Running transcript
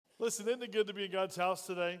Listen, isn't it good to be in God's house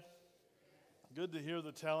today? Good to hear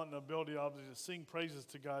the talent and ability, obviously, to sing praises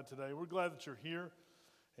to God today. We're glad that you're here.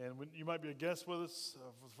 And you might be a guest with us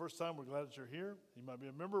for the first time. We're glad that you're here. You might be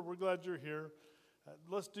a member. We're glad you're here.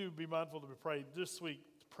 Be mindful to pray this week.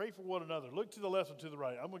 Pray for one another. Look to the left and to the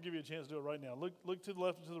right. I'm going to give you a chance to do it right now. Look to the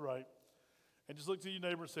left and to the right. And just look to your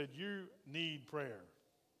neighbor and say, you need prayer.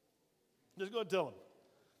 Just go and tell them.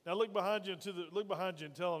 Now look behind you and tell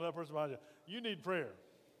them, that person behind you, you need prayer.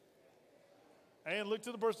 And look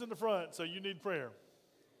to the person in the front, so you need prayer.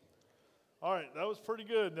 All right, that was pretty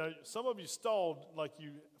good. Now, some of you stalled, like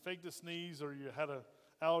you faked a sneeze or you had an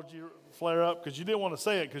allergy flare up because you didn't want to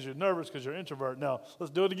say it because you're nervous because you're an introvert. Now, let's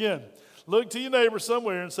do it again. Look to your neighbor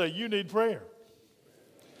somewhere and say, you need prayer.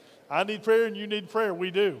 I need prayer and you need prayer. We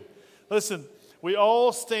do. Listen, we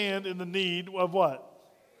all stand in the need of what?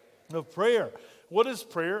 Of prayer. What is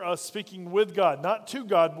prayer? Us speaking with God, not to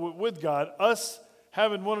God, but with God. Us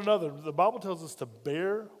having one another. The Bible tells us to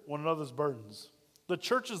bear one another's burdens. The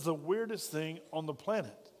church is the weirdest thing on the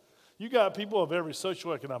planet. You got people of every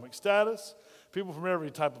socioeconomic status, people from every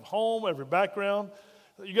type of home, every background.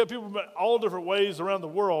 You got people from all different ways around the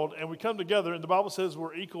world, and we come together, and the Bible says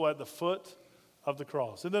we're equal at the foot of the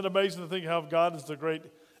cross. Isn't that amazing to think how God is the great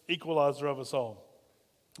equalizer of us all?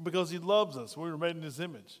 Because he loves us. We were made in his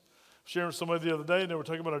image. Sharing with somebody the other day, and they were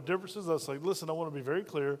talking about our differences. I was like, listen, I want to be very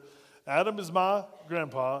clear. Adam is my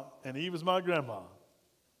grandpa, and Eve is my grandma.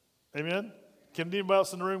 Amen? Can anybody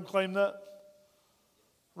else in the room claim that?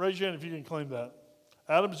 Raise your hand if you can claim that.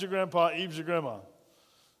 Adam's your grandpa, Eve's your grandma.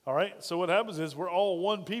 All right? So what happens is we're all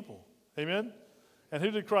one people. Amen? And who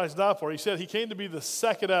did Christ die for? He said he came to be the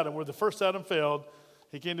second Adam. Where the first Adam failed,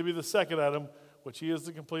 he came to be the second Adam, which he is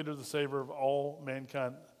the completer, the savior of all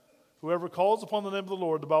mankind. Whoever calls upon the name of the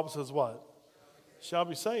Lord, the Bible says what? Shall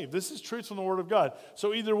be saved. This is truth from the Word of God.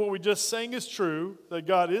 So either what we just sang is true, that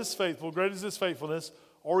God is faithful, great is his faithfulness,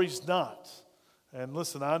 or he's not. And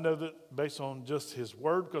listen, I know that based on just his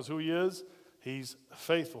Word, because who he is, he's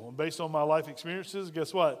faithful. And based on my life experiences,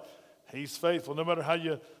 guess what? He's faithful. No matter how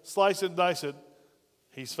you slice it and dice it,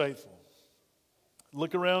 he's faithful.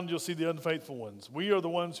 Look around, you'll see the unfaithful ones. We are the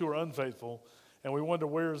ones who are unfaithful, and we wonder,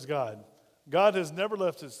 where is God? God has never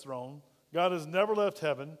left his throne. God has never left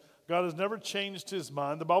heaven. God has never changed his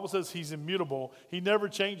mind. The Bible says he's immutable. He never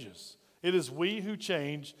changes. It is we who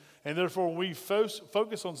change, and therefore when we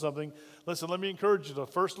focus on something, listen, let me encourage you to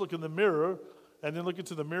first look in the mirror and then look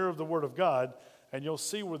into the mirror of the Word of God, and you'll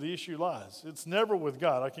see where the issue lies. It's never with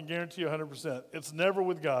God. I can guarantee you 100%. It's never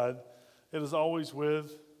with God. It is always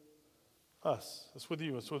with us. It's with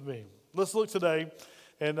you. It's with me. Let's look today.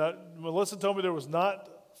 And Melissa told me there was not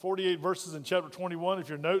 48 verses in chapter 21. If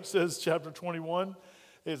your note says chapter 21,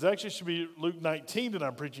 it actually should be Luke 19 that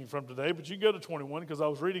I'm preaching from today, but you can go to 21 because I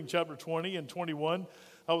was reading chapter 20 and 21.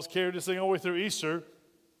 I was carried this thing all the way through Easter,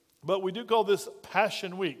 but we do call this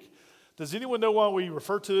Passion Week. Does anyone know why we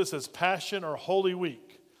refer to this as Passion or Holy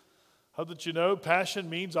Week? How did you know? Passion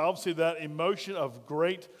means obviously that emotion of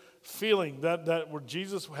great feeling, that where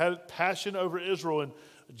Jesus had passion over Israel and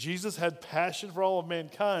Jesus had passion for all of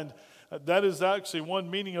mankind. That is actually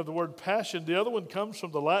one meaning of the word passion. The other one comes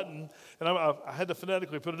from the Latin, and I had to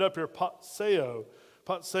phonetically put it up here, patseo,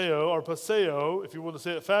 or paseo, if you want to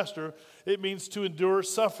say it faster. It means to endure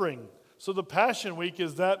suffering. So the Passion Week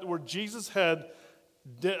is that where Jesus had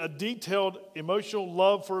a detailed emotional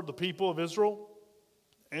love for the people of Israel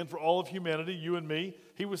and for all of humanity, you and me.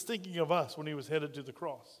 He was thinking of us when he was headed to the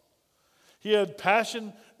cross. He had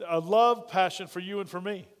passion, a love passion for you and for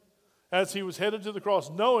me, as he was headed to the cross,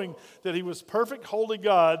 knowing that he was perfect, holy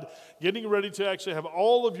God, getting ready to actually have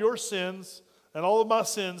all of your sins and all of my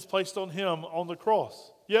sins placed on him on the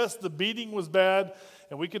cross. Yes, the beating was bad,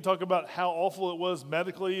 and we could talk about how awful it was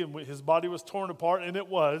medically, and his body was torn apart, and it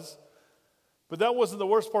was. But that wasn't the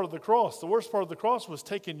worst part of the cross. The worst part of the cross was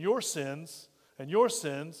taking your sins and your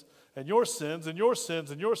sins and your sins and your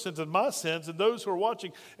sins and your sins and my sins and those who are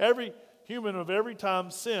watching, every human of every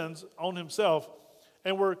time sins on himself.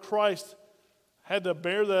 And where Christ had to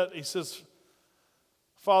bear that, he says,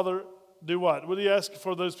 Father, do what? What did he ask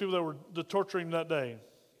for those people that were torturing him that day?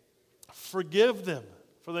 Forgive them,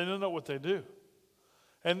 for they don't know what they do.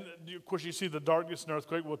 And, of course, you see the darkness and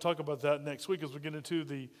earthquake. We'll talk about that next week as we get into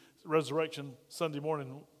the Resurrection Sunday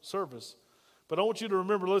morning service. But I want you to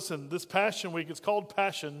remember, listen, this Passion Week, it's called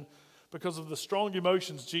Passion because of the strong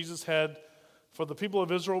emotions Jesus had for the people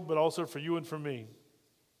of Israel, but also for you and for me.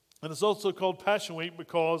 And it's also called Passion Week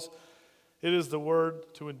because it is the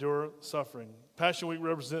word to endure suffering. Passion Week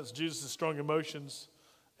represents Jesus' strong emotions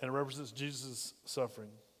and it represents Jesus'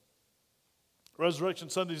 suffering.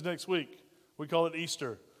 Resurrection Sunday's next week. We call it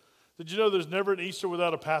Easter. Did you know there's never an Easter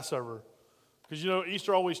without a Passover? Because,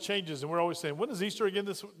 Easter always changes, and we're always saying, when is Easter again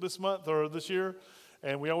this month or this year?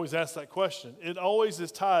 And we always ask that question. It always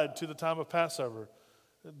is tied to the time of Passover.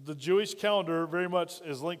 The Jewish calendar very much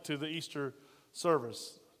is linked to the Easter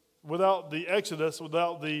service. Without the Exodus,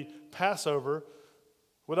 without the Passover,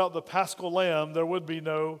 without the Paschal Lamb, there would be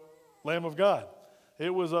no Lamb of God.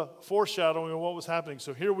 It was a foreshadowing of what was happening.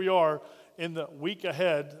 So here we are in the week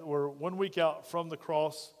ahead. We're 1 week out from the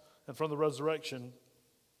cross and from the resurrection.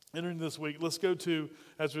 Entering this week, let's go to,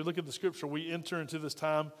 as we look at the scripture, we enter into this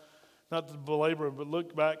time, not to belabor it, but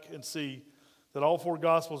look back and see that all four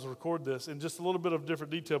Gospels record this in just a little bit of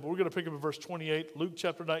different detail. But we're going to pick up at verse 28, Luke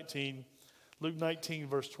chapter 19, Luke 19,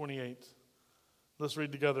 verse 28. Let's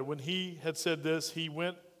read together. When he had said this, he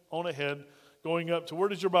went on ahead, going up to,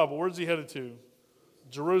 where is your Bible? Where is he headed to?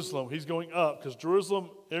 Jerusalem. He's going up, because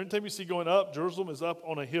Jerusalem, every time you see going up, Jerusalem is up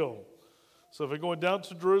on a hill. So if they're going down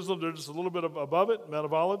to Jerusalem, they're just a little bit above it, Mount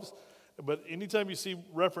of Olives. But anytime you see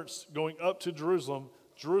reference going up to Jerusalem,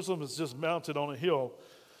 Jerusalem is just mounted on a hill.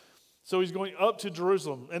 So he's going up to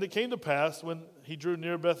Jerusalem. And it came to pass when he drew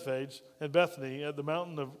near Bethphage and Bethany at the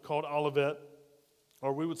mountain called Olivet,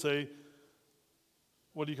 or we would say,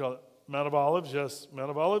 what do you call it? Mount of Olives, yes,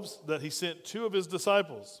 Mount of Olives, that he sent two of his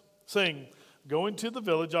disciples, saying, go into the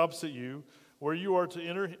village opposite you, where you are to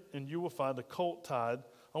enter, and you will find a colt tied,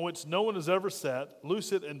 on which no one has ever sat.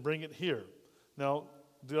 Loose it and bring it here. Now,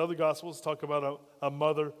 the other Gospels talk about a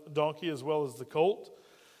mother donkey as well as the colt.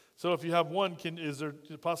 So if you have one, is there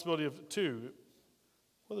a possibility of two?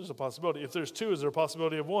 Well, there's a possibility. If there's two, is there a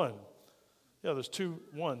possibility of one? Yeah, there's two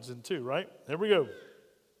ones and two, right? There we go.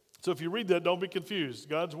 So if you read that, don't be confused.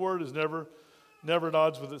 God's word is never at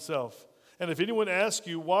odds with itself. And if anyone asks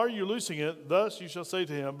you, why are you loosing it? Thus you shall say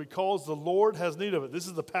to him, because the Lord has need of it. This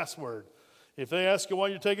is the password. If they ask you why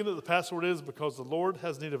you're taking it, the password is because the Lord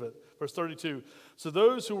has need of it. Verse 32. So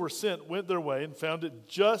those who were sent went their way and found it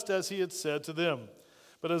just as he had said to them.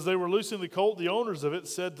 But as they were loosing the colt, the owners of it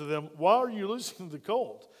said to them, why are you loosing the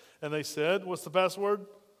colt? And they said, what's the password?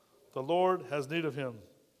 The Lord has need of him.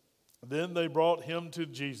 Then they brought him to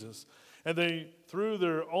Jesus. And they threw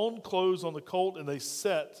their own clothes on the colt, and they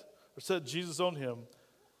set Jesus on him.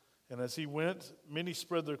 And as he went, many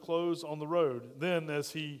spread their clothes on the road. Then,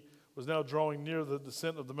 as he was now drawing near the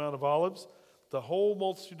descent of the Mount of Olives, the whole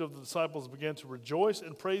multitude of the disciples began to rejoice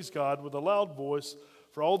and praise God with a loud voice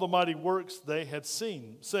for all the mighty works they had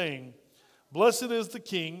seen, saying, blessed is the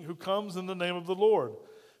King who comes in the name of the Lord.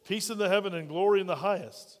 Peace in the heaven and glory in the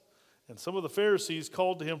highest. And some of the Pharisees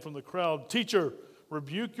called to him from the crowd, teacher,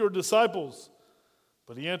 rebuke your disciples.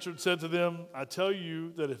 But he answered and said to them, I tell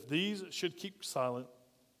you that if these should keep silent,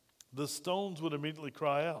 the stones would immediately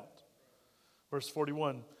cry out. Verse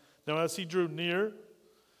 41. Now as he drew near,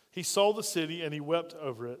 he saw the city and he wept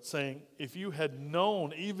over it, saying, if you had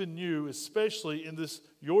known, even you, especially in this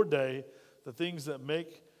your day, the things that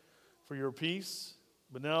make for your peace,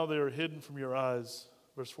 but now they are hidden from your eyes.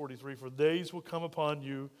 Verse 43, for days will come upon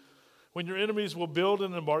you when your enemies will build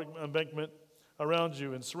an embankment around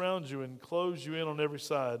you and surround you and close you in on every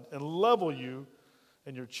side and level you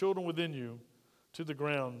and your children within you to the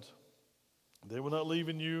ground. They will not leave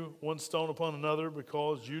in you one stone upon another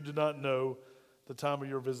because you do not know the time of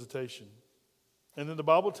your visitation. And then the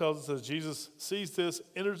Bible tells us as Jesus sees this,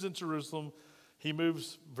 enters into Jerusalem, he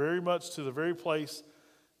moves very much to the very place,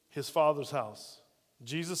 his Father's house.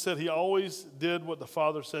 Jesus said he always did what the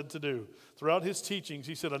Father said to do. Throughout his teachings,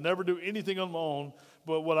 he said, I never do anything on my own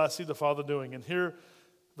but what I see the Father doing. And here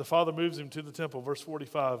the Father moves him to the temple, verse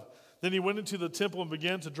 45. Then he went into the temple and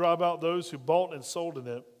began to drive out those who bought and sold in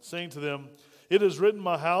it, saying to them, it is written,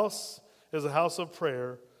 my house is a house of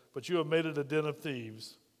prayer, but you have made it a den of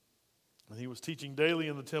thieves. And he was teaching daily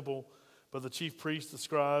in the temple, but the chief priests, the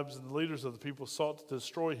scribes, and the leaders of the people sought to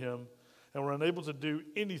destroy him and were unable to do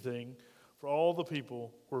anything, for all the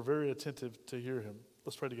people were very attentive to hear him.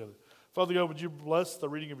 Let's pray together. Father God, would you bless the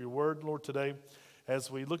reading of your word, Lord, today? As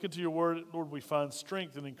we look into your word, Lord, we find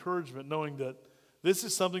strength and encouragement knowing that this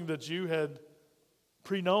is something that you had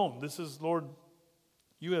pre-known. This is, Lord,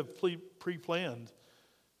 you have pre-planned.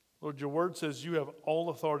 Lord, your word says you have all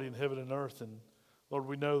authority in heaven and earth. And Lord,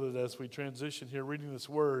 we know that as we transition here reading this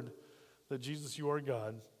word, that Jesus, you are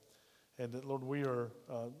God. And that, Lord, we are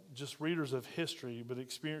just readers of history, but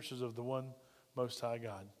experiencers of the one most high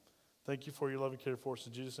God. Thank you for your love and care for us.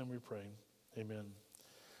 In Jesus' name we pray. Amen.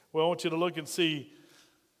 Well, I want you to look and see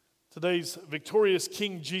today's victorious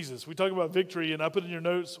King Jesus. We talk about victory, and I put in your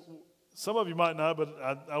notes, some of you might not, but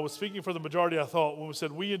I was speaking for the majority, I thought, when we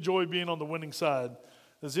said we enjoy being on the winning side.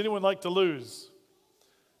 Does anyone like to lose?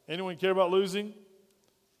 Anyone care about losing?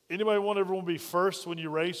 Anybody want everyone to be first when you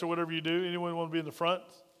race or whatever you do? Anyone want to be in the front?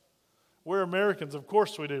 We're Americans, of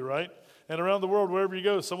course we do, right? And around the world, wherever you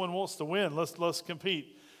go, someone wants to win. Let's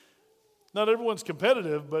compete. Not everyone's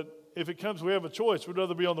competitive, but if it comes, we have a choice. We'd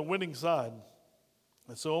rather be on the winning side.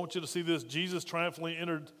 And so I want you to see this. Jesus triumphantly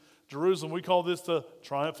entered Jerusalem. We call this the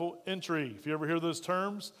triumphal entry. If you ever hear those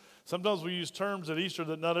terms, sometimes we use terms at Easter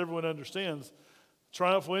that not everyone understands.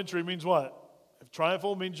 Triumphal entry means what? If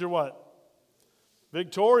triumphal means you're what?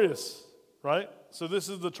 Victorious, right? So this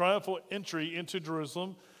is the triumphal entry into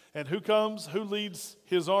Jerusalem. And who comes? Who leads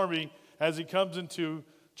his army as he comes into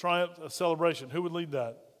triumph, a celebration? Who would lead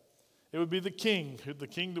that? It would be the king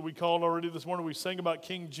that we called already this morning. We sang about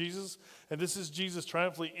King Jesus, and this is Jesus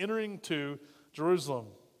triumphantly entering to Jerusalem.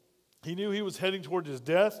 He knew he was heading toward his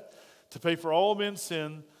death to pay for all men's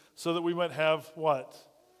sin so that we might have what?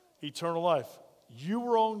 Eternal life. You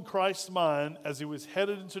were on Christ's mind as he was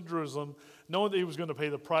headed into Jerusalem, knowing that he was going to pay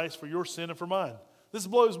the price for your sin and for mine. This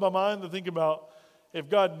blows my mind to think about, if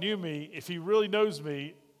God knew me, if he really knows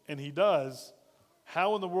me, and he does,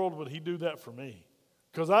 how in the world would he do that for me?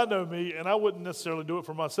 Because I know me, and I wouldn't necessarily do it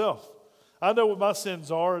for myself. I know what my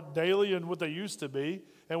sins are daily and what they used to be,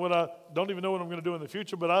 and what I don't even know what I'm going to do in the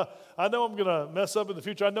future, but I know I'm going to mess up in the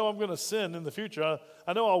future. I know I'm going to sin in the future.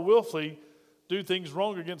 I know I'll willfully do things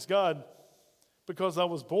wrong against God because I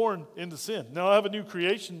was born into sin. Now, I have a new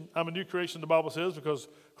creation. I'm a new creation, the Bible says, because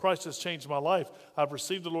Christ has changed my life. I've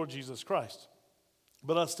received the Lord Jesus Christ.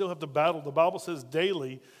 But I still have to battle. The Bible says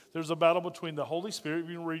daily there's a battle between the Holy Spirit.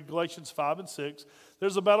 You can read Galatians 5 and 6.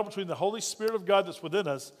 There's a battle between the Holy Spirit of God that's within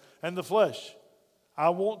us and the flesh. I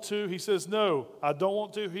want to. He says no. I don't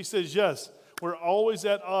want to. He says yes. We're always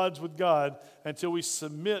at odds with God until we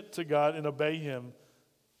submit to God and obey him.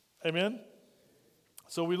 Amen?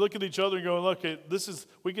 So we look at each other and go, okay,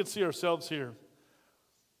 we can see ourselves here.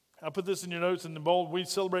 I put this in your notes in the bold. We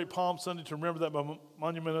celebrate Palm Sunday to remember that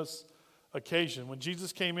monumentous occasion. When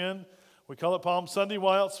Jesus came in, we call it Palm Sunday.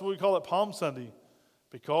 Why else would we call it Palm Sunday?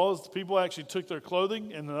 Because the people actually took their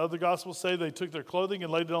clothing, and the other gospels say they took their clothing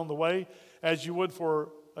and laid it on the way, as you would for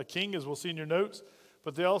a king, as we'll see in your notes.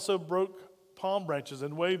 But they also broke palm branches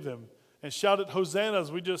and waved them and shouted Hosanna,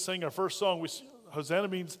 as we just sang our first song. Hosanna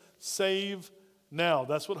means save now.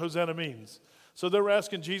 That's what Hosanna means. So they were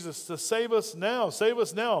asking Jesus to save us now, save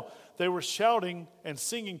us now. They were shouting and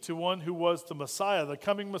singing to one who was the Messiah, the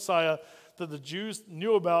coming Messiah that the Jews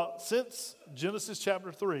knew about since Genesis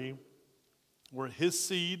chapter 3, where his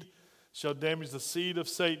seed shall damage the seed of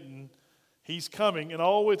Satan. He's coming, and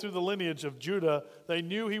all the way through the lineage of Judah, they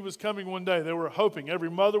knew he was coming one day. They were hoping. Every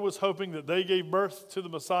mother was hoping that they gave birth to the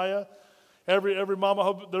Messiah. Every mama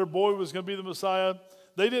hoped their boy was going to be the Messiah.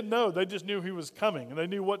 They didn't know. They just knew he was coming, and they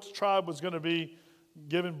knew what tribe was going to be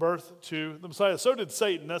giving birth to the Messiah. So did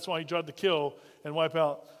Satan. That's why he tried to kill and wipe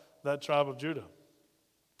out that tribe of Judah.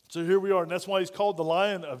 So here we are, and that's why he's called the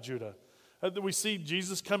Lion of Judah. We see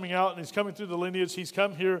Jesus coming out, and he's coming through the lineage. He's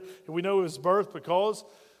come here, and we know his birth because,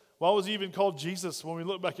 why was he even called Jesus? When we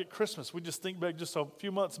look back at Christmas, we just think back just a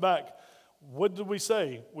few months back. What did we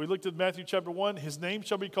say? We looked at Matthew chapter 1. His name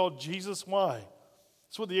shall be called Jesus. Why?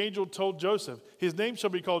 That's what the angel told Joseph. His name shall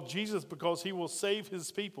be called Jesus because he will save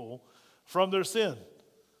his people from their sin.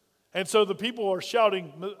 And so the people are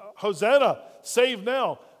shouting, Hosanna, save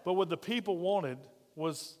now. But what the people wanted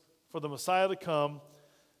was for the Messiah to come,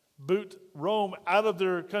 boot Rome out of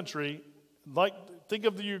their country. Think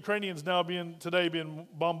of the Ukrainians now being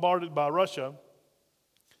bombarded by Russia.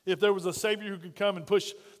 If there was a Savior who could come and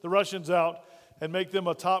push the Russians out and make them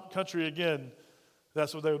a top country again,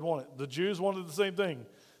 that's what they would want. The Jews wanted the same thing.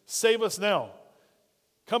 Save us now.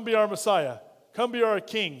 Come be our Messiah. Come be our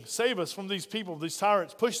king. Save us from these people, these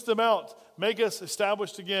tyrants. Push them out. Make us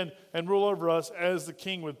established again and rule over us as the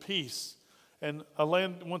king with peace and a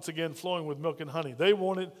land once again flowing with milk and honey. They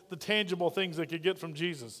wanted the tangible things they could get from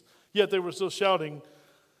Jesus. Yet they were still shouting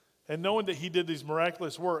and knowing that he did these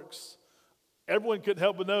miraculous works. Everyone couldn't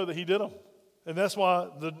help but know that he did them. And that's why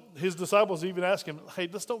his disciples even asked him, hey,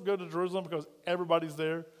 let's don't go to Jerusalem because everybody's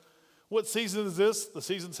there. What season is this? The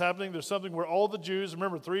season's happening. There's something where all the Jews,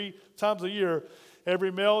 remember 3 times a year,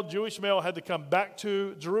 every Jewish male had to come back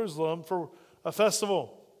to Jerusalem for a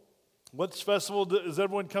festival. What festival is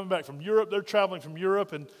everyone coming back from? Europe. They're traveling from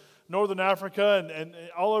Europe and Northern Africa and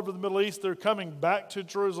all over the Middle East. They're coming back to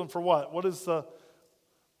Jerusalem for what? What is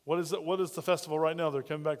the festival right now they're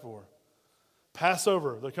coming back for?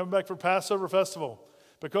 Passover. They're coming back for Passover festival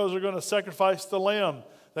because they're going to sacrifice the lamb.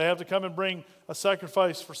 They have to come and bring a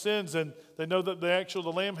sacrifice for sins, and they know that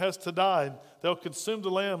the lamb has to die. And they'll consume the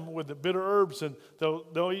lamb with the bitter herbs, and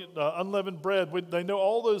they'll eat unleavened bread. They know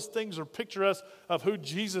all those things are picturesque of who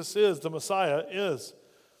Jesus is, the Messiah is.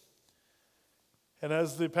 And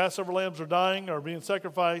as the Passover lambs are dying or being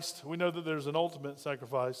sacrificed, we know that there's an ultimate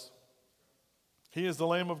sacrifice. He is the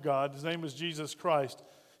Lamb of God. His name is Jesus Christ.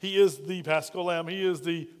 He is the Paschal Lamb. He is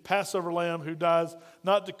the Passover Lamb who dies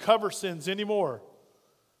not to cover sins anymore,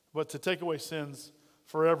 but to take away sins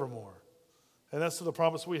forevermore. And that's the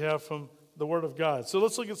promise we have from the Word of God. So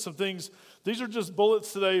let's look at some things. These are just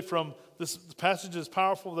bullets today from this passage is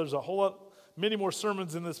powerful. There's a whole lot, many more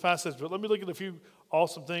sermons in this passage, but let me look at a few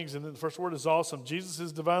awesome things. And then the first word is awesome. Jesus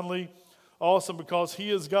is divinely awesome because he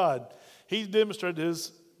is God. He demonstrated his,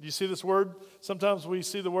 do you see this word? Sometimes we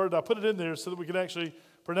see the word, I put it in there so that we can actually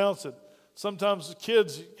pronounce it. Sometimes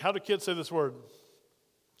kids, how do kids say this word?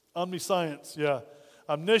 Omniscience, yeah.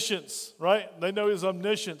 Omniscience, right? They know his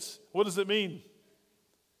omniscience. What does it mean?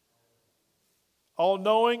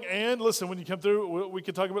 All-knowing, and listen, when you come through, we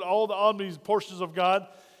can talk about all the omnis portions of God.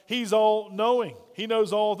 He's all-knowing. He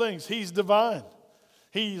knows all things. He's divine.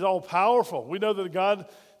 He's all-powerful. We know that God,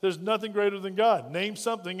 there's nothing greater than God. Name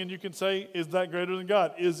something and you can say, is that greater than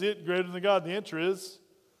God? Is it greater than God? The answer is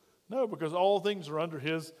no, because all things are under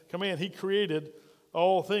his command. He created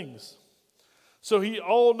all things. So he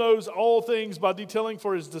all knows all things by detailing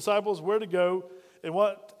for his disciples where to go and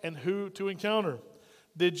what and who to encounter.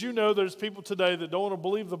 Did you know there's people today that don't want to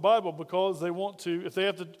believe the Bible because they want to, if they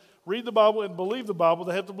have to read the Bible and believe the Bible,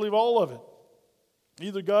 they have to believe all of it.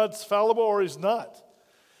 Either God's fallible or he's not.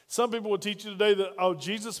 Some people will teach you today that, oh,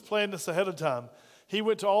 Jesus planned this ahead of time. He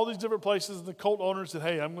went to all these different places and the cult owner said,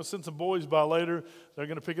 hey, I'm going to send some boys by later. They're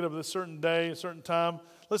going to pick it up at a certain day, a certain time.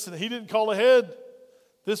 Listen, he didn't call ahead.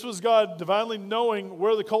 This was God divinely knowing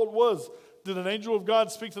where the cult was. Did an angel of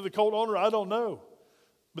God speak to the cult owner? I don't know.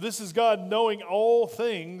 But this is God knowing all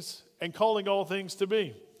things and calling all things to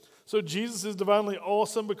be. So Jesus is divinely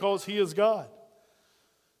awesome because he is God.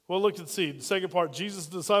 Well, look and see. The second part, Jesus'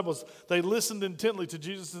 disciples, they listened intently to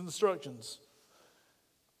Jesus' instructions.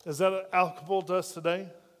 Is that applicable to us today?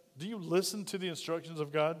 Do you listen to the instructions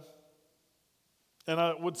of God? And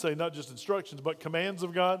I would say not just instructions, but commands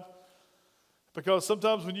of God. Because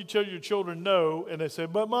sometimes when you tell your children no, and they say,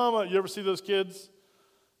 but mama, you ever see those kids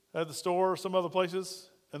at the store or some other places?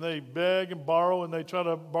 And they beg and borrow and they try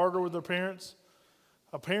to barter with their parents.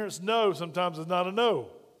 A parent's no sometimes is not a no.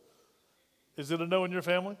 Is it a no in your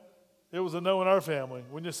family? It was a no in our family.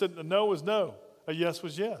 When you said a no was no, a yes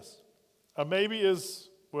was yes. A maybe is,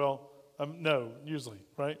 well, a no, usually,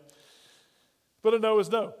 right? But a no is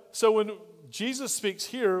no. So when Jesus speaks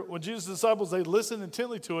here, when Jesus' disciples, they listened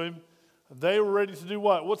intently to him, they were ready to do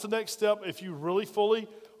what? What's the next step if you really fully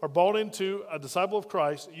are bought into a disciple of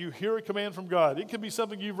Christ? You hear a command from God. It could be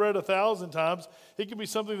something you've read 1,000 times. It could be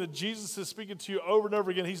something that Jesus is speaking to you over and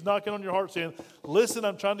over again. He's knocking on your heart saying, listen,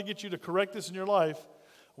 I'm trying to get you to correct this in your life.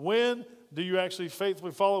 When do you actually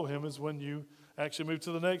faithfully follow him is when you actually move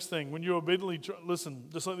to the next thing. When you obediently, listen,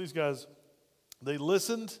 just like these guys, they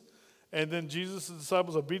listened, and then Jesus'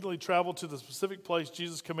 disciples obediently traveled to the specific place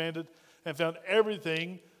Jesus commanded and found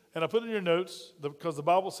everything. And I put in your notes, because the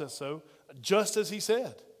Bible says so, just as he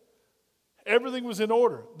said. Everything was in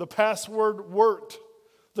order. The password worked.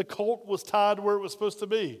 The colt was tied where it was supposed to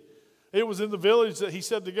be. It was in the village that he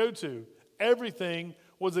said to go to. Everything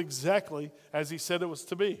was exactly as he said it was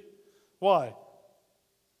to be. Why?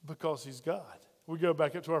 Because he's God. We go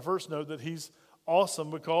back up to our first note that he's awesome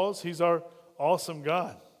because he's our awesome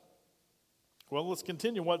God. Well, let's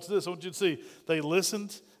continue. Watch this. I want you to see. They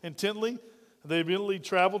listened intently. They immediately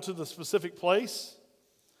traveled to the specific place.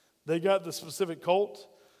 They got the specific colt.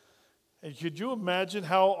 And could you imagine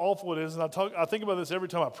how awful it is? And I think about this every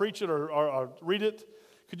time I preach it or read it.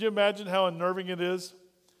 Could you imagine how unnerving it is?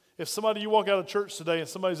 If you walk out of church today and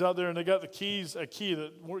somebody's out there and they got a key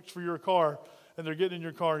that works for your car, and they're getting in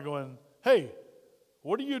your car and going, hey,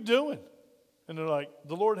 what are you doing? And they're like,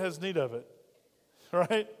 the Lord has need of it,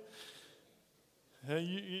 right? And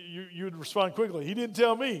you would respond quickly. He didn't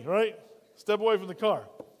tell me, right? Step away from the car.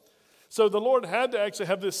 So the Lord had to actually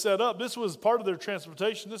have this set up. This was part of their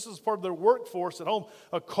transportation. This was part of their workforce at home.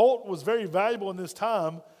 A colt was very valuable in this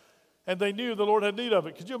time, and they knew the Lord had need of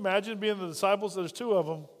it. Could you imagine being the disciples? There's two of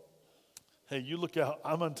them. Hey, you look out.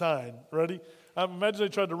 I'm untying. Ready? I imagine they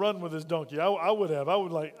tried to run with his donkey. I would have. I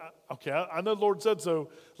would like, okay, I know the Lord said so.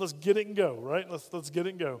 Let's get it and go, right? Let's get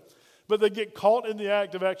it and go. But they get caught in the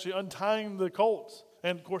act of actually untying the colts.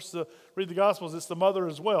 And, of course, read the Gospels, it's the mother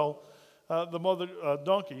as well. The mother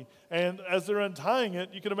donkey. And as they're untying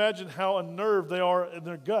it, you can imagine how unnerved they are in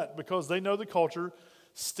their gut because they know the culture.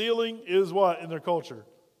 Stealing is what in their culture?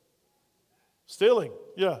 Stealing.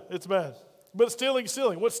 Yeah, it's bad. But stealing.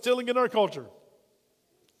 What's stealing in our culture?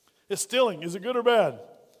 It's stealing. Is it good or bad?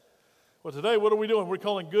 Well, today, what are we doing? We're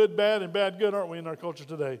calling good bad and bad good, aren't we, in our culture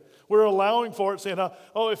today? We're allowing for it, saying,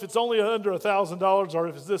 oh, if it's only under $1,000 or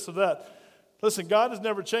if it's this or that. Listen, God has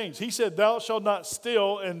never changed. He said, thou shalt not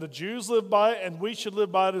steal, and the Jews live by it, and we should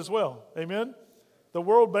live by it as well. Amen? The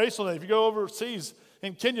world based on that. If you go overseas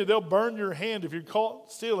in Kenya, they'll burn your hand. If you're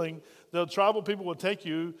caught stealing, the tribal people will take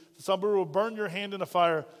you. Some people will burn your hand in a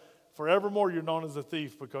fire. Forevermore, you're known as a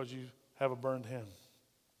thief because you have a burned hand.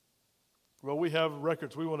 Well, we have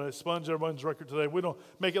records. We want to expunge everyone's record today. We don't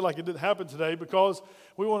make it like it didn't happen today because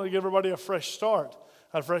we want to give everybody a fresh start.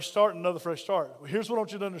 A fresh start and another fresh start. Here's what I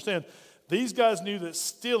want you to understand. These guys knew that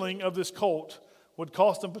stealing of this colt would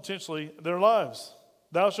cost them potentially their lives.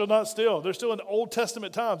 Thou shalt not steal. They're still in Old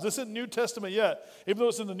Testament times. This isn't New Testament yet. Even though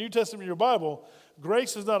it's in the New Testament in your Bible,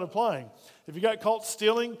 grace is not applying. If you got caught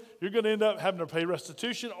stealing, you're going to end up having to pay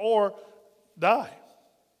restitution or die.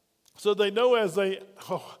 So they know as they...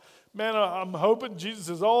 Man, I'm hoping Jesus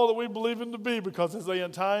is all that we believe him to be, because as they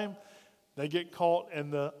untie him, they get caught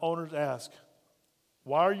and the owners ask,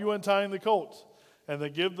 why are you untying the colt? And they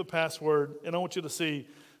give the password. And I want you to see,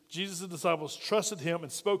 Jesus' disciples trusted him and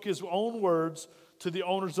spoke his own words to the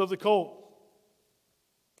owners of the colt.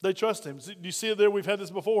 They trust him. Do you see it there? We've had this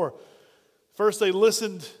before. First they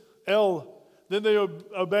listened, L, then they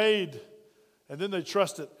obeyed, and then they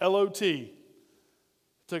trusted, L-O-T.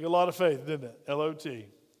 Took a lot of faith, didn't it? L-O-T.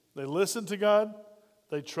 They listened to God,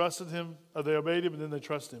 they trusted him, they obeyed him, and then they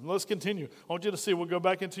trusted him. Let's continue. I want you to see, we'll go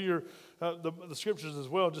back into your the scriptures as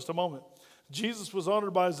well in just a moment. Jesus was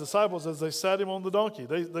honored by his disciples as they sat him on the donkey.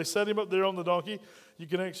 They sat him up there on the donkey. You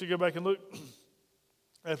can actually go back and look.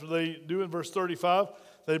 After they do in verse 35,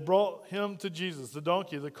 they brought him to Jesus, the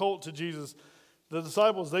donkey, the colt to Jesus. The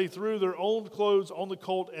disciples, they threw their own clothes on the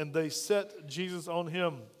colt and they set Jesus on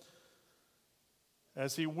him.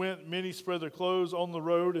 As he went, many spread their clothes on the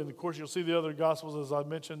road. And, of course, you'll see the other Gospels, as I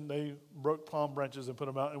mentioned, they broke palm branches and put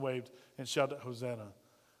them out and waved and shouted, Hosanna.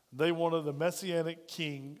 They wanted the Messianic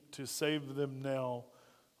king to save them now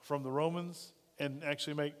from the Romans and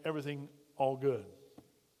actually make everything all good.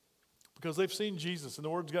 Because they've seen Jesus and the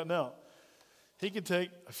word's gotten out. He can take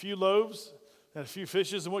a few loaves and a few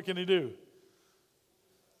fishes, and what can he do?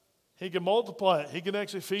 He can multiply it. He can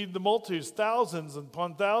actually feed the multitudes, thousands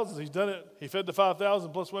upon thousands. He's done it. He fed the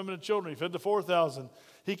 5,000 plus women and children. He fed the 4,000.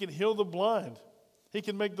 He can heal the blind. He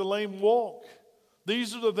can make the lame walk.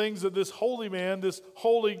 These are the things that this holy man, this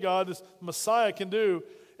holy God, this Messiah can do.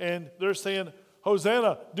 And they're saying,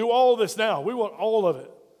 Hosanna, do all this now. We want all of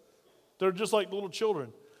it. They're just like little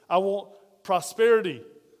children. I want prosperity,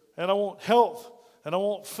 and I want health, and I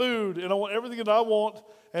want food, and I want everything that I want.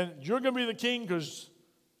 And you're going to be the king because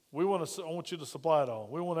I want you to supply it all.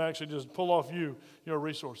 We want to actually just pull off your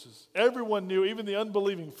resources. Everyone knew, even the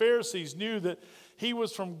unbelieving Pharisees knew that he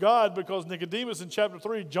was from God, because Nicodemus in chapter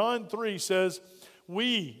 3, John 3 says,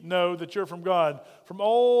 we know that you're from God from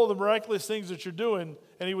all the miraculous things that you're doing.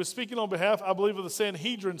 And he was speaking on behalf, I believe, of the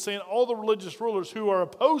Sanhedrin, saying all the religious rulers who are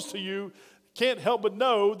opposed to you can't help but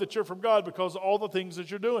know that you're from God because of all the things that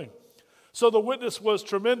you're doing. So the witness was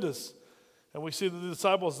tremendous. And we see that the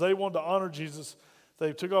disciples, they wanted to honor Jesus.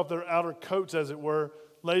 They took off their outer coats, as it were,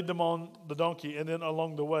 laid them on the donkey, and then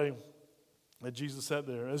along the way, that Jesus sat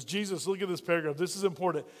there. As Jesus, look at this paragraph, this is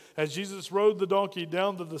important. As Jesus rode the donkey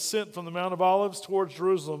down the descent from the Mount of Olives towards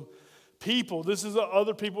Jerusalem, people, this is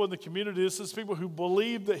other people in the community, this is people who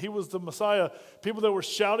believed that he was the Messiah, people that were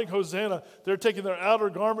shouting Hosanna, they're taking their outer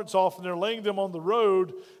garments off and they're laying them on the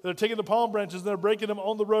road. They're taking the palm branches and they're breaking them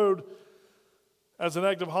on the road as an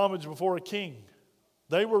act of homage before a king.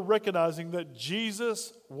 They were recognizing that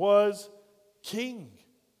Jesus was king.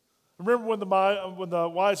 Remember when the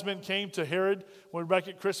wise men came to Herod, when we were back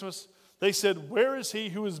at Christmas? They said, where is he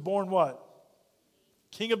who was born what?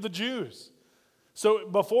 King of the Jews. So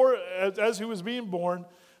before, as he was being born,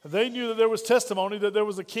 they knew that there was testimony that there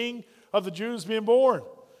was a king of the Jews being born.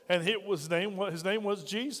 And his name was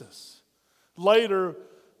Jesus. Later,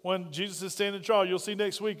 when Jesus is standing trial, you'll see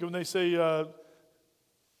next week when they say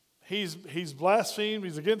he's blasphemed,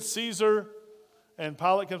 he's against Caesar. And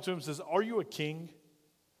Pilate comes to him and says, are you a king?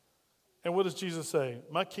 And what does Jesus say?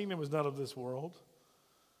 My kingdom is not of this world.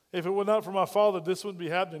 If it were not for my Father, this wouldn't be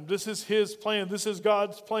happening. This is his plan. This is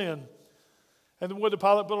God's plan. And then what did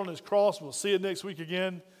Pilate put on his cross? We'll see it next week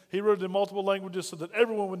again. He wrote it in multiple languages so that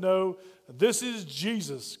everyone would know this is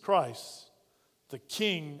Jesus Christ, the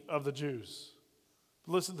King of the Jews.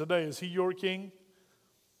 Listen today, is he your king?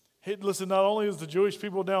 Listen, not only is the Jewish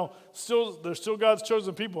people now they're still God's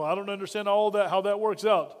chosen people. I don't understand all that, how that works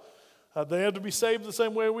out. They have to be saved the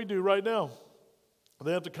same way we do right now.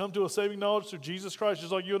 They have to come to a saving knowledge through Jesus Christ,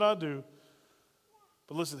 just like you and I do.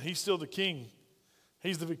 But listen, he's still the king.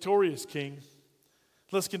 He's the victorious king.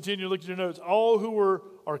 Let's continue. Look at your notes. All who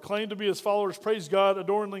are claimed to be his followers praise God,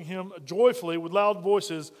 adoring him joyfully with loud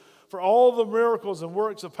voices for all the miracles and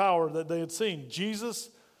works of power that they had seen. Jesus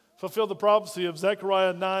fulfilled the prophecy of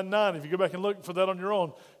Zechariah 9:9. If you go back and look for that on your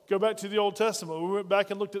own, go back to the Old Testament. We went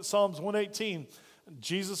back and looked at Psalms 118.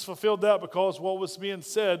 Jesus fulfilled that because what was being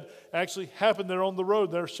said actually happened there on the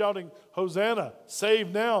road. They're shouting, Hosanna, save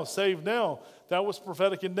now, save now. That was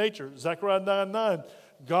prophetic in nature. Zechariah 9:9,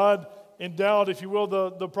 God endowed, if you will,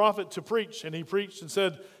 the prophet to preach. And he preached and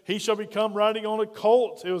said, he shall become riding on a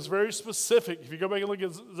colt. It was very specific. If you go back and look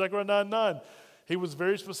at Zechariah 9:9, he was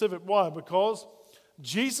very specific. Why? Because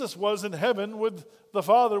Jesus was in heaven with the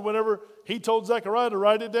Father whenever he told Zechariah to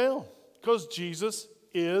write it down. Because Jesus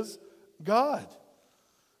is God.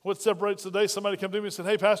 What separates today, somebody come to me and said,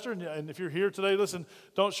 hey, Pastor, and if you're here today, listen,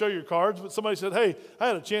 don't show your cards, but somebody said, hey, I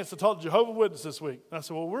had a chance to talk to Jehovah's Witnesses this week. And I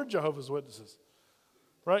said, well, we're Jehovah's Witnesses,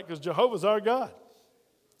 right? Because Jehovah's our God.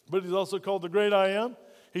 But he's also called the great I am.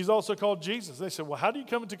 He's also called Jesus. They said, well, how do you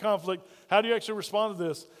come into conflict? How do you actually respond to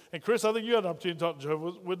this? And Chris, I think you had an opportunity to talk to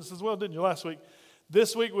Jehovah's Witnesses as well, didn't you, last week?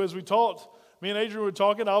 This week, as we talked, me and Adrian were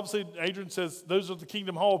talking. Obviously, Adrian says those are the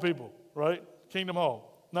Kingdom Hall people, right? Kingdom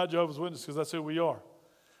Hall, not Jehovah's Witnesses, because that's who we are.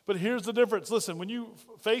 But here's the difference. Listen, when you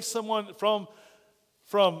face someone from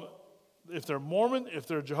if they're Mormon, if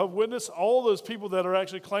they're Jehovah's Witness, all those people that are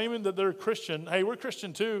actually claiming that they're Christian, hey, we're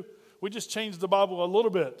Christian too. We just changed the Bible a little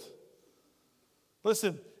bit.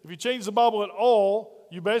 Listen, if you change the Bible at all,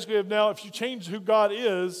 you basically have now, if you change who God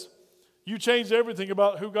is, you change everything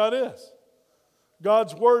about who God is.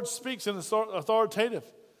 God's word speaks and it's authoritative.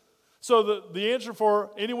 So the answer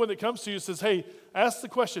for anyone that comes to you says, hey, ask the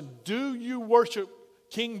question, do you worship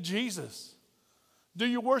King Jesus? Do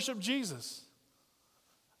you worship Jesus?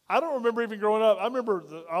 I don't remember even growing up. I remember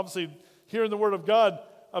obviously hearing the word of God,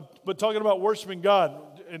 but talking about worshiping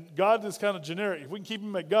God. And God is kind of generic. If we can keep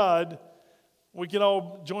him at God, we can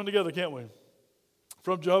all join together, can't we?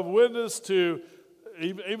 From Jehovah's Witness to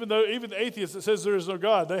even the atheists that says there is no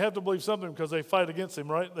God, they have to believe something because they fight against him,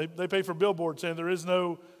 right? They pay for billboards saying there is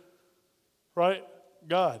no, right,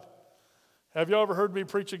 God. Have you ever heard me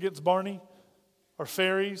preach against Barney or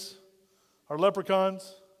fairies or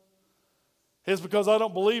leprechauns? It's because I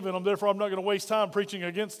don't believe in them, therefore I'm not going to waste time preaching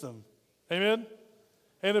against them. Amen?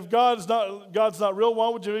 And if God's not real, why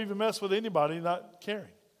would you even mess with anybody not caring?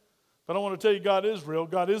 But I want to tell you, God is real.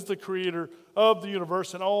 God is the creator of the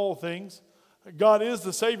universe and all things. God is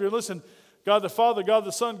the Savior. Listen, God the Father, God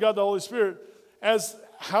the Son, God the Holy Spirit.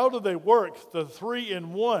 How do they work? The three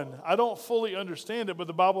in one. I don't fully understand it, but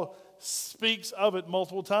the Bible speaks of it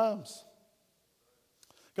multiple times.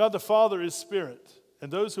 God the Father is spirit,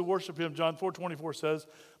 and those who worship him, John 4:24 says,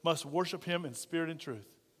 must worship him in spirit and truth.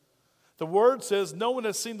 The word says no one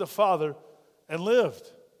has seen the Father and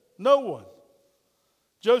lived. No one.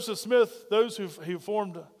 Joseph Smith, those who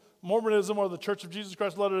formed Mormonism or the Church of Jesus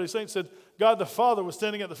Christ of Latter-day Saints said God the Father was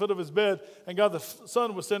standing at the foot of his bed and God the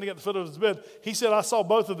Son was standing at the foot of his bed. He said, I saw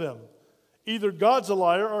both of them. Either God's a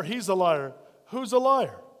liar or he's a liar. Who's a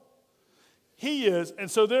liar? He is.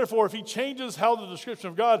 And so therefore, if he changes how the description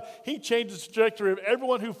of God, he changes the trajectory of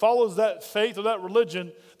everyone who follows that faith or that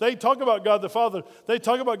religion. They talk about God the Father. They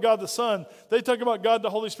talk about God the Son. They talk about God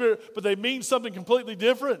the Holy Spirit, but they mean something completely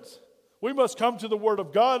different. We must come to the Word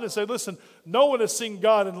of God and say, listen, no one has seen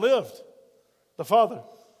God and lived. The Father.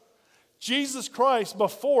 Jesus Christ,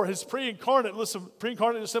 before his pre-incarnate, listen,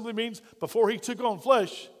 pre-incarnate simply means before he took on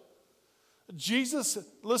flesh. Jesus,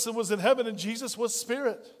 listen, was in heaven and Jesus was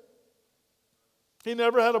spirit. He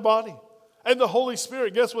never had a body. And the Holy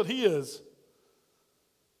Spirit, guess what he is?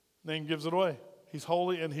 Name gives it away. He's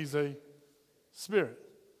holy and he's a spirit.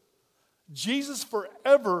 Jesus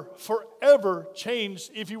forever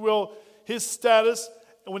changed, if you will, his status.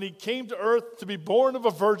 And when he came to earth to be born of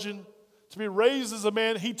a virgin, to be raised as a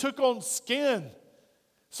man, he took on skin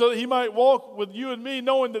so that he might walk with you and me,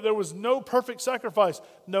 knowing that there was no perfect sacrifice,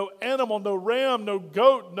 no animal, no ram, no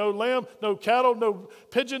goat, no lamb, no cattle, no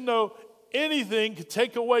pigeon, no anything could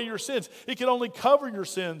take away your sins. It could only cover your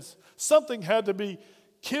sins. Something had to be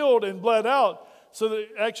killed and bled out so that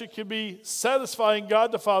it actually could be satisfying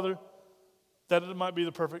God the Father, that it might be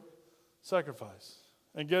the perfect sacrifice.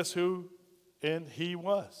 And guess who? And he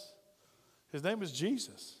was. His name is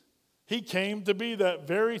Jesus. He came to be that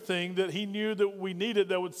very thing that he knew that we needed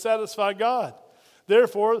that would satisfy God.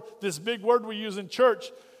 Therefore, this big word we use in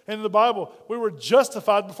church and in the Bible, we were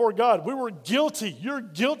justified before God. We were guilty. You're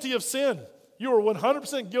guilty of sin. You are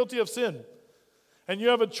 100% guilty of sin. And you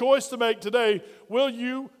have a choice to make today. Will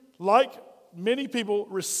you, like many people,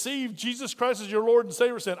 receive Jesus Christ as your Lord and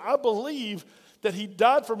Savior, saying, I believe that he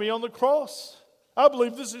died for me on the cross. I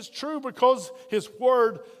believe this is true because His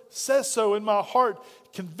Word says so in my heart,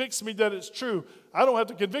 convicts me that it's true. I don't have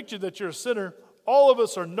to convict you that you're a sinner. All of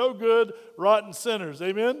us are no good, rotten sinners.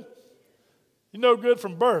 Amen? You're no good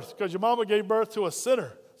from birth because your mama gave birth to a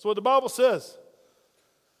sinner. That's what the Bible says.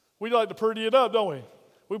 We like to pretty it up, don't we?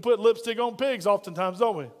 We put lipstick on pigs oftentimes,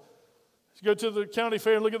 don't we? You go to the county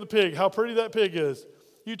fair and look at the pig, how pretty that pig is.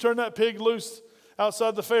 You turn that pig loose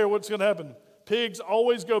outside the fair, what's going to happen? Pigs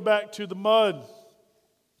always go back to the mud.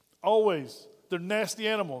 Always. They're nasty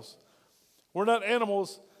animals. We're not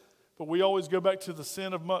animals, but we always go back to the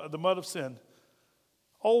sin of mud, the mud of sin.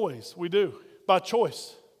 Always, we do, by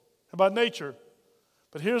choice and by nature.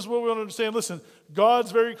 But here's what we want to understand. Listen,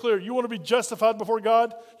 God's very clear. You want to be justified before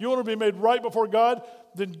God? You want to be made right before God?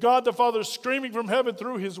 Then God the Father is screaming from heaven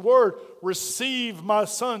through His Word, receive my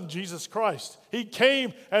Son, Jesus Christ. He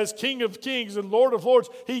came as King of Kings and Lord of Lords.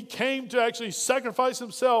 He came to actually sacrifice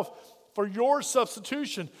Himself for your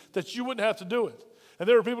substitution that you wouldn't have to do it. And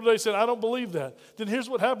there are people today saying, I don't believe that. Then here's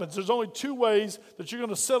what happens. There's only two ways that you're going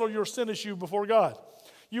to settle your sin issue before God.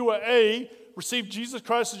 You will A, receive Jesus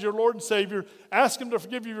Christ as your Lord and Savior, ask Him to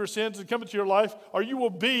forgive you your sins and come into your life, or you will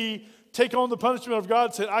B, take on the punishment of God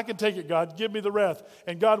and say, I can take it, God, give me the wrath.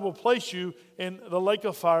 And God will place you in the lake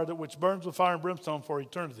of fire that which burns with fire and brimstone for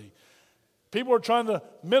eternity. People are trying to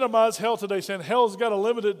minimize hell today, saying hell's got a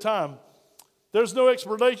limited time. There's no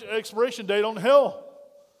expiration date on hell.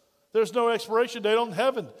 There's no expiration date on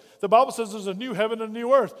heaven. The Bible says there's a new heaven and a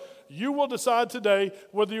new earth. You will decide today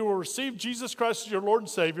whether you will receive Jesus Christ as your Lord and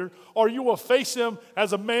Savior, or you will face Him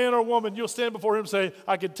as a man or woman. You'll stand before Him and say,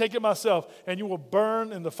 I can take it myself, and you will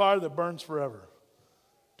burn in the fire that burns forever.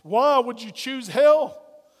 Why would you choose hell?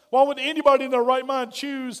 Why would anybody in their right mind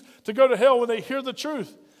choose to go to hell when they hear the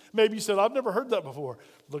truth? Maybe you said, I've never heard that before.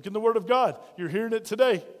 Look in the Word of God. You're hearing it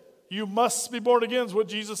today. You must be born again is what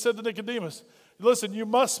Jesus said to Nicodemus. Listen, you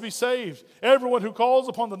must be saved. Everyone who calls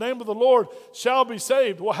upon the name of the Lord shall be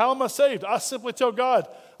saved. Well, how am I saved? I simply tell God,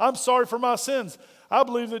 I'm sorry for my sins. I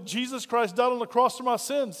believe that Jesus Christ died on the cross for my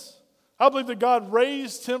sins. I believe that God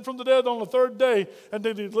raised Him from the dead on the third day and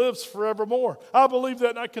that He lives forevermore. I believe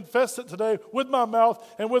that and I confess it today with my mouth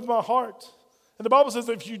and with my heart. And the Bible says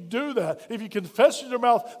that if you do that, if you confess in your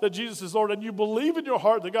mouth that Jesus is Lord and you believe in your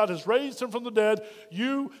heart that God has raised Him from the dead,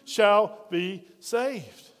 you shall be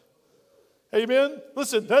saved. Amen?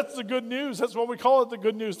 Listen, that's the good news. That's what we call it, the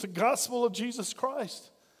good news, the gospel of Jesus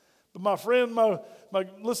Christ. But my friend,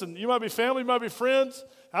 listen, you might be family, you might be friends.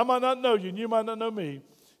 I might not know you, and you might not know me.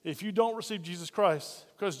 If you don't receive Jesus Christ,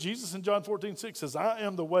 because Jesus in John 14:6 says, I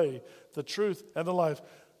am the way, the truth, and the life.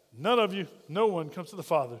 None of you, no one comes to the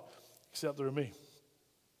Father except through me.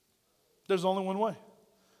 There's only one way.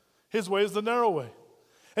 His way is the narrow way.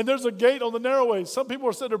 And there's a gate on the narrow way. Some people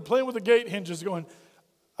are sitting there playing with the gate hinges going,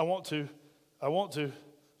 I want to. You're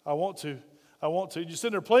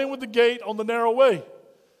sitting there playing with the gate on the narrow way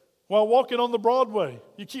while walking on the broad way.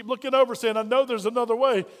 You keep looking over saying, I know there's another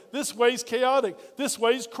way. This way's chaotic. This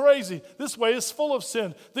way's crazy. This way is full of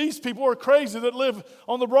sin. These people are crazy that live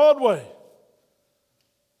on the broad way.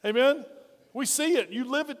 Amen? We see it. You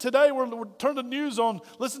live it today. We're turn the news on.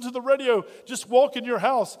 Listen to the radio. Just walk in your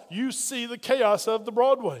house. You see the chaos of the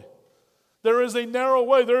Broadway. There is a narrow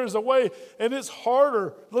way. There is a way, and it's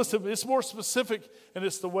harder. Listen, it's more specific, and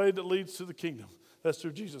it's the way that leads to the kingdom. That's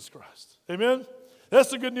through Jesus Christ. Amen? That's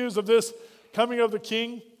the good news of this coming of the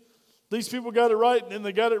King. These people got it right, and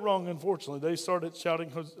they got it wrong, unfortunately. They started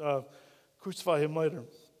shouting, crucify Him later.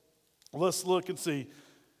 Let's look and see.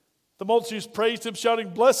 The multitudes praised Him, shouting,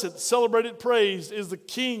 blessed, celebrated, praised is the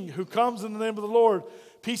King who comes in the name of the Lord.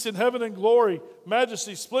 Peace in heaven and glory,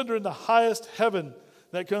 majesty, splendor in the highest heaven.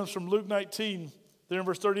 That comes from Luke 19, there in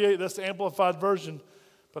verse 38. That's the Amplified Version,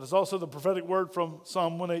 but it's also the prophetic word from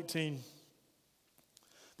Psalm 118.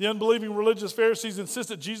 The unbelieving religious Pharisees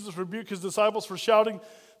insisted Jesus rebuke His disciples for shouting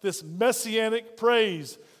this messianic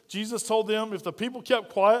praise. Jesus told them if the people kept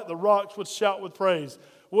quiet, the rocks would shout with praise.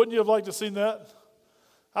 Wouldn't you have liked to have seen that?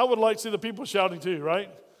 I would like to see the people shouting too, right?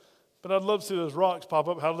 But I'd love to see those rocks pop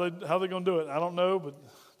up. How are they going to do it? I don't know, but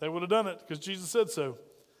they would have done it because Jesus said so.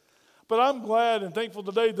 But I'm glad and thankful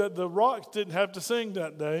today that the rocks didn't have to sing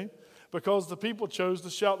that day because the people chose to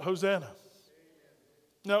shout Hosanna.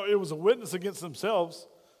 Now, it was a witness against themselves,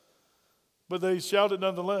 but they shouted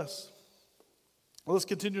nonetheless. Well, let's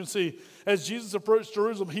continue and see. As Jesus approached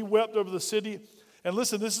Jerusalem, He wept over the city. And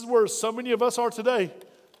listen, this is where so many of us are today.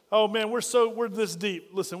 Oh, man, we're this deep.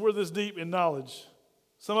 Listen, we're this deep in knowledge.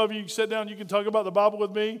 Some of you sit down, you can talk about the Bible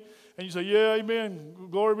with me, and you say, yeah, amen,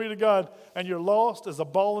 glory be to God, and you're lost as a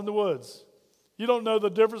ball in the woods. You don't know the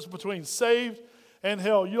difference between saved and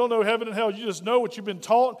hell. You don't know heaven and hell. You just know what you've been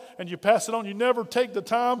taught, and you pass it on. You never take the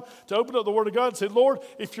time to open up the Word of God and say, Lord,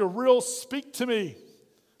 if you're real, speak to me.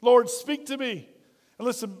 Lord, speak to me. And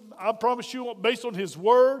listen, I promise you, based on His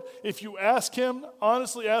Word, if you ask Him,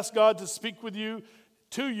 honestly ask God to speak with you,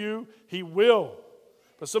 to you, He will.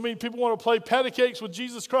 But so many people want to play patty cakes with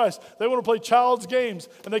Jesus Christ. They want to play child's games.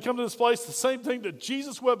 And they come to this place, the same thing that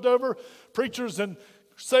Jesus wept over. Preachers and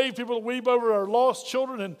saved people weep over our lost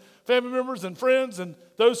children and family members and friends and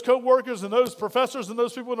those co-workers and those professors and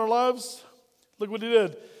those people in our lives. Look what He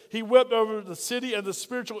did. He wept over the city and the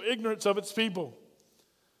spiritual ignorance of its people.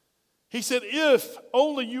 He said, if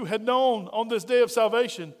only you had known on this day of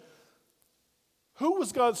salvation, who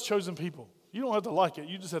was God's chosen people? You don't have to like it.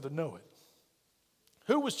 You just have to know it.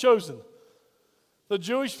 Who was chosen? The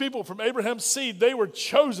Jewish people from Abraham's seed. They were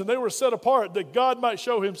chosen. They were set apart that God might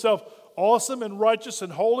show Himself awesome and righteous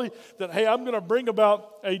and holy. That, hey, I'm going to bring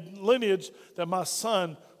about a lineage that my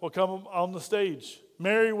son will come on the stage.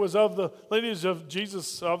 Mary was of the lineage of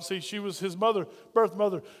Jesus. Obviously, she was His mother, birth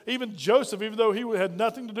mother. Even Joseph, even though he had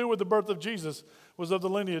nothing to do with the birth of Jesus, was of the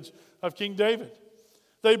lineage of King David.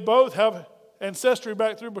 They both have ancestry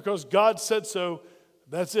back through because God said so.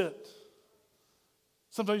 That's it.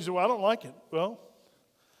 Sometimes you say, well, I don't like it. Well,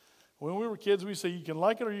 when we were kids, we say you can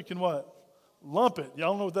like it or you can what? Lump it.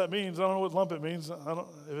 Y'all know what that means. I don't know what lump it means.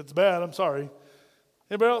 If it's bad, I'm sorry.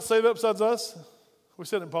 Anybody else say that besides us? We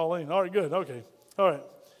said it in Pauline. All right, good. Okay. All right.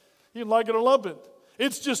 You can like it or lump it.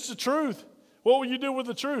 It's just the truth. What will you do with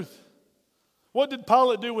the truth? What did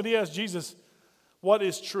Pilate do when he asked Jesus, what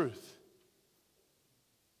is truth?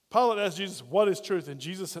 Pilate asked Jesus, what is truth? And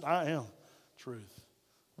Jesus said, I am truth.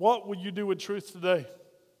 What will you do with truth today?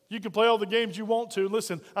 You can play all the games you want to.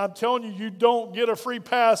 Listen, I'm telling you, you don't get a free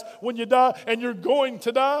pass when you die, and you're going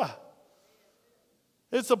to die.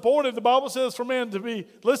 It's appointed, the Bible says, for man to be,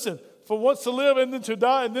 listen, for once to live and then to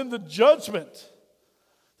die, and then the judgment.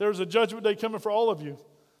 There's a judgment day coming for all of you.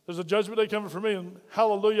 There's a judgment day coming for me, and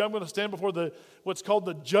hallelujah, I'm going to stand before what's called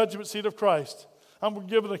the judgment seat of Christ. I'm going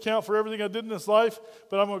to give an account for everything I did in this life,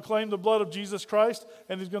 but I'm going to claim the blood of Jesus Christ,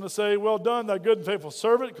 and He's going to say, well done, thy good and faithful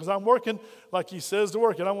servant, because I'm working like He says to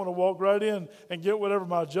work, and I want to walk right in and get whatever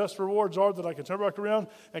my just rewards are that I can turn back around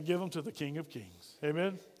and give them to the King of Kings.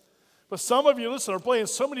 Amen? But some of you, listen, are playing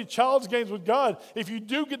so many child's games with God. If you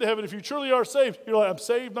do get to heaven, if you truly are saved, you're like, I'm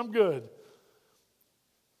saved, I'm good.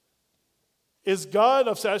 Is God,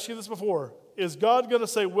 I've asked you this before, is God going to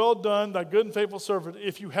say, well done, thy good and faithful servant,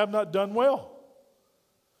 if you have not done well?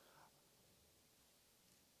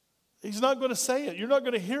 He's not going to say it. You're not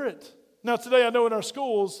going to hear it. Now, today I know in our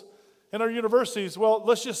schools and our universities, well,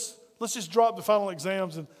 let's just drop the final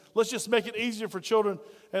exams and let's just make it easier for children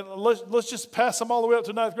and let's just pass them all the way up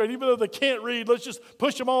to 9th grade. Even though they can't read, let's just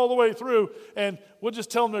push them all the way through and we'll just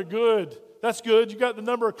tell them they're good. That's good. You got the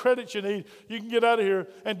number of credits you need. You can get out of here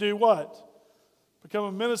and do what? Become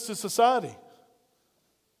a menace to society.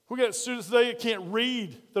 We got students today that can't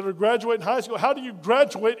read that are graduating high school. How do you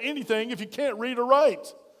graduate anything if you can't read or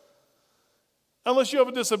write? Unless you have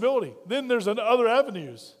a disability. Then there's other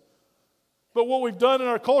avenues. But what we've done in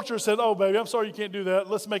our culture is said, oh, baby, I'm sorry you can't do that.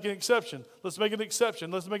 Let's make an exception. Let's make an exception.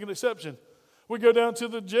 Let's make an exception. We go down to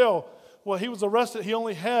the jail. Well, he was arrested. He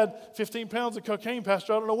only had 15 pounds of cocaine,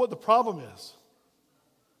 Pastor. I don't know what the problem is.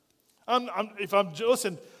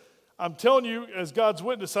 Listen, I'm telling you, as God's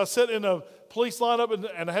witness, I sat in a police lineup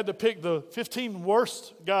and I had to pick the 15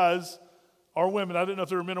 worst guys or women. I didn't know if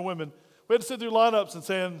they were men or women. We had to sit through lineups and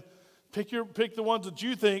saying, pick the ones that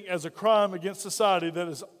you think as a crime against society that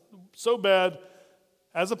is so bad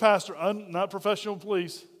as a pastor, not professional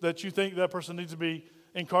police, that you think that person needs to be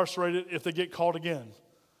incarcerated if they get caught again.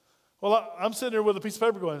 Well, I'm sitting there with a piece of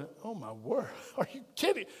paper going, oh my word, are you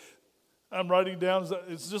kidding? I'm writing down,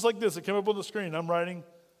 it's just like this. It came up on the screen. I'm writing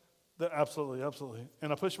that absolutely, absolutely.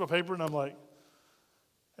 And I push my paper and I'm like,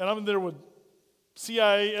 and I'm in there with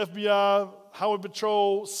CIA, FBI, Highway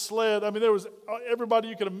Patrol, SLED. I mean, there was everybody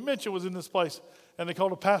you could have mentioned was in this place. And they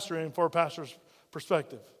called a pastor in for a pastor's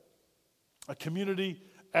perspective. A community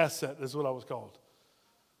asset is what I was called.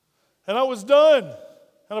 And I was done.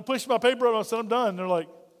 And I pushed my paper up and I said, I'm done. And they're like,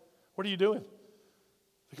 what are you doing?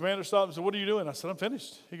 The commander stopped and said, what are you doing? I said, I'm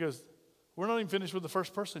finished. He goes, we're not even finished with the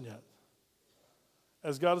first person yet.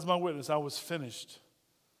 As God is my witness, I was finished.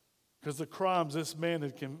 Because the crimes this man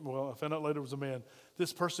had committed, well, I found out later it was a man,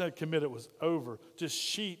 this person had committed was over. Just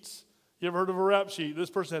sheets. You ever heard of a rap sheet? This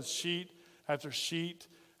person had sheet after sheet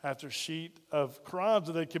after sheet of crimes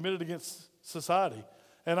that they committed against society.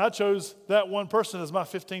 And I chose that one person as my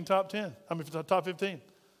top 15.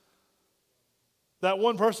 That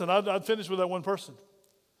one person, I'd finish with that one person.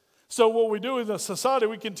 So what we do in the society,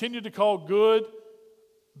 we continue to call good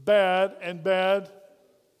bad and bad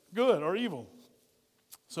good or evil.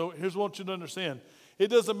 So here's what I want you to understand. It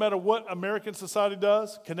doesn't matter what American society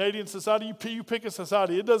does, Canadian society, you pick a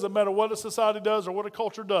society. It doesn't matter what a society does or what a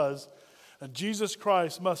culture does. And Jesus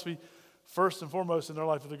Christ must be first and foremost in their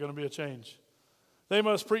life if there's going to be a change. They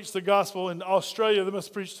must preach the gospel. In Australia, they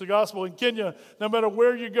must preach the gospel. In Kenya, no matter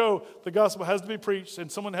where you go, the gospel has to be preached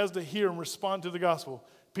and someone has to hear and respond to the gospel.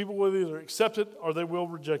 People will either accept it or they will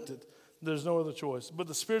reject it. There's no other choice. But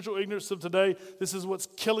the spiritual ignorance of today, this is what's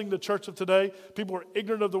killing the church of today. People are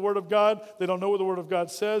ignorant of the Word of God. They don't know what the Word of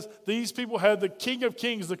God says. These people had the King of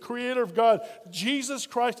Kings, the Creator of God. Jesus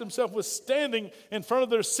Christ himself was standing in front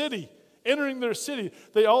of their city, entering their city.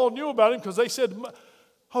 They all knew about him because they said,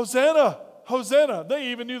 Hosanna, Hosanna. They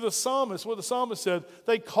even knew the psalmist, what the psalmist said.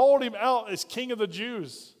 They called him out as King of the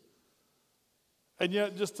Jews. And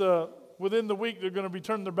yet just within the week, they're going to be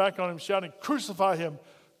turning their back on him, shouting, crucify him.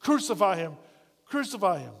 Crucify him.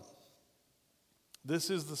 Crucify him. This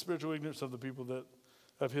is the spiritual ignorance of the people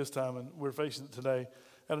of his time, and we're facing it today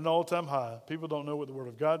at an all-time high. People don't know what the Word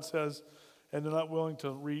of God says, and they're not willing to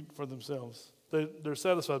read for themselves. They're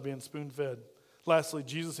satisfied being spoon-fed. Lastly,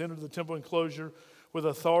 Jesus entered the temple enclosure with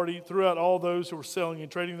authority throughout all those who were selling and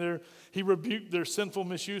trading there. He rebuked their sinful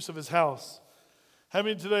misuse of his house. How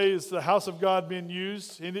many today is the house of God being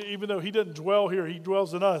used? And even though he doesn't dwell here, he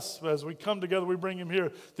dwells in us. As we come together, we bring him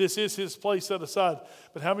here. This is his place set aside.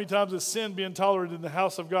 But how many times is sin being tolerated in the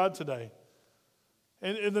house of God today?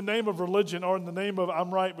 In the name of religion or in the name of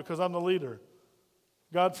I'm right because I'm the leader.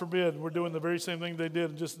 God forbid, we're doing the very same thing they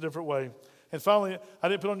did in just a different way. And finally, I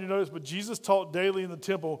didn't put on your notice, but Jesus taught daily in the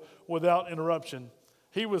temple without interruption.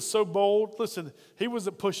 He was so bold. Listen, he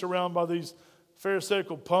wasn't pushed around by these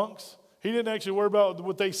Pharisaical punks. He didn't actually worry about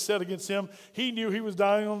what they said against him. He knew he was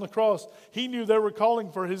dying on the cross. He knew they were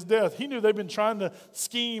calling for his death. He knew they'd been trying to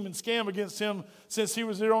scheme and scam against him since he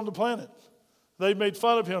was here on the planet. They've made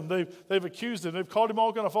fun of him. They've accused him. They've called him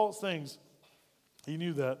all kind of false things. He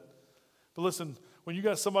knew that. But listen, when you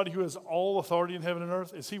got somebody who has all authority in heaven and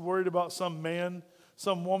earth, is he worried about some man,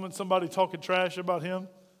 some woman, somebody talking trash about him?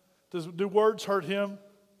 Do words hurt him?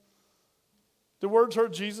 Do words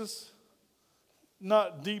hurt Jesus?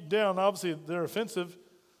 Not deep down. Obviously, they're offensive.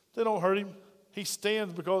 They don't hurt him. He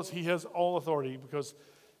stands because he has all authority, because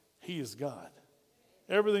he is God.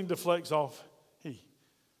 Everything deflects off he.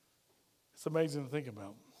 It's amazing to think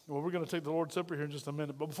about. Well, we're going to take the Lord's Supper here in just a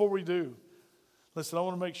minute. But before we do, listen, I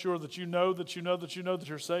want to make sure that you know that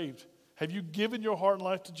you're saved. Have you given your heart and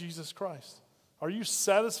life to Jesus Christ? Are you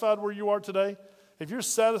satisfied where you are today? If you're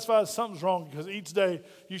satisfied, something's wrong, because each day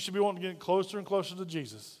you should be wanting to get closer and closer to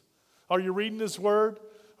Jesus. Are you reading His Word?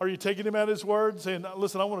 Are you taking Him at His Word, saying,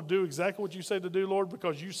 listen, I want to do exactly what you say to do, Lord,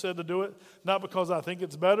 because you said to do it, not because I think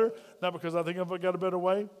it's better, not because I think I've got a better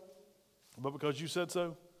way, but because you said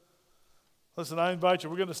so? Listen, I invite you.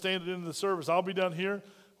 We're going to stand at the end of the service. I'll be down here.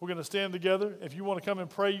 We're going to stand together. If you want to come and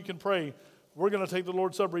pray, you can pray. We're going to take the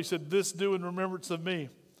Lord's Supper. He said, this do in remembrance of me.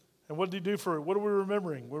 And what did He do for it? What are we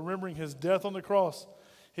remembering? We're remembering His death on the cross,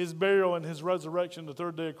 His burial, and His resurrection the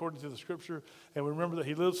third day according to the Scripture. And we remember that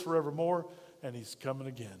He lives forevermore, and He's coming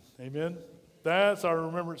again. Amen? That's our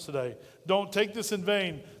remembrance today. Don't take this in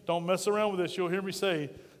vain. Don't mess around with this. You'll hear me say,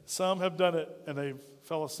 some have done it, and they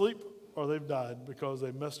fell asleep or they've died because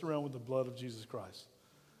they messed around with the blood of Jesus Christ.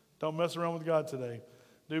 Don't mess around with God today.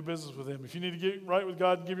 Do business with Him. If you need to get right with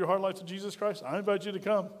God and give your heart and life to Jesus Christ, I invite you to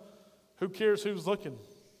come. Who cares who's looking?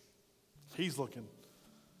 He's looking.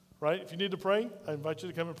 Right? If you need to pray, I invite you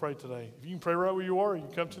to come and pray today. If you can pray right where you are, you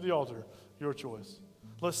can come to the altar. Your choice.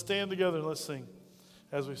 Let's stand together and let's sing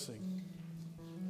as we sing.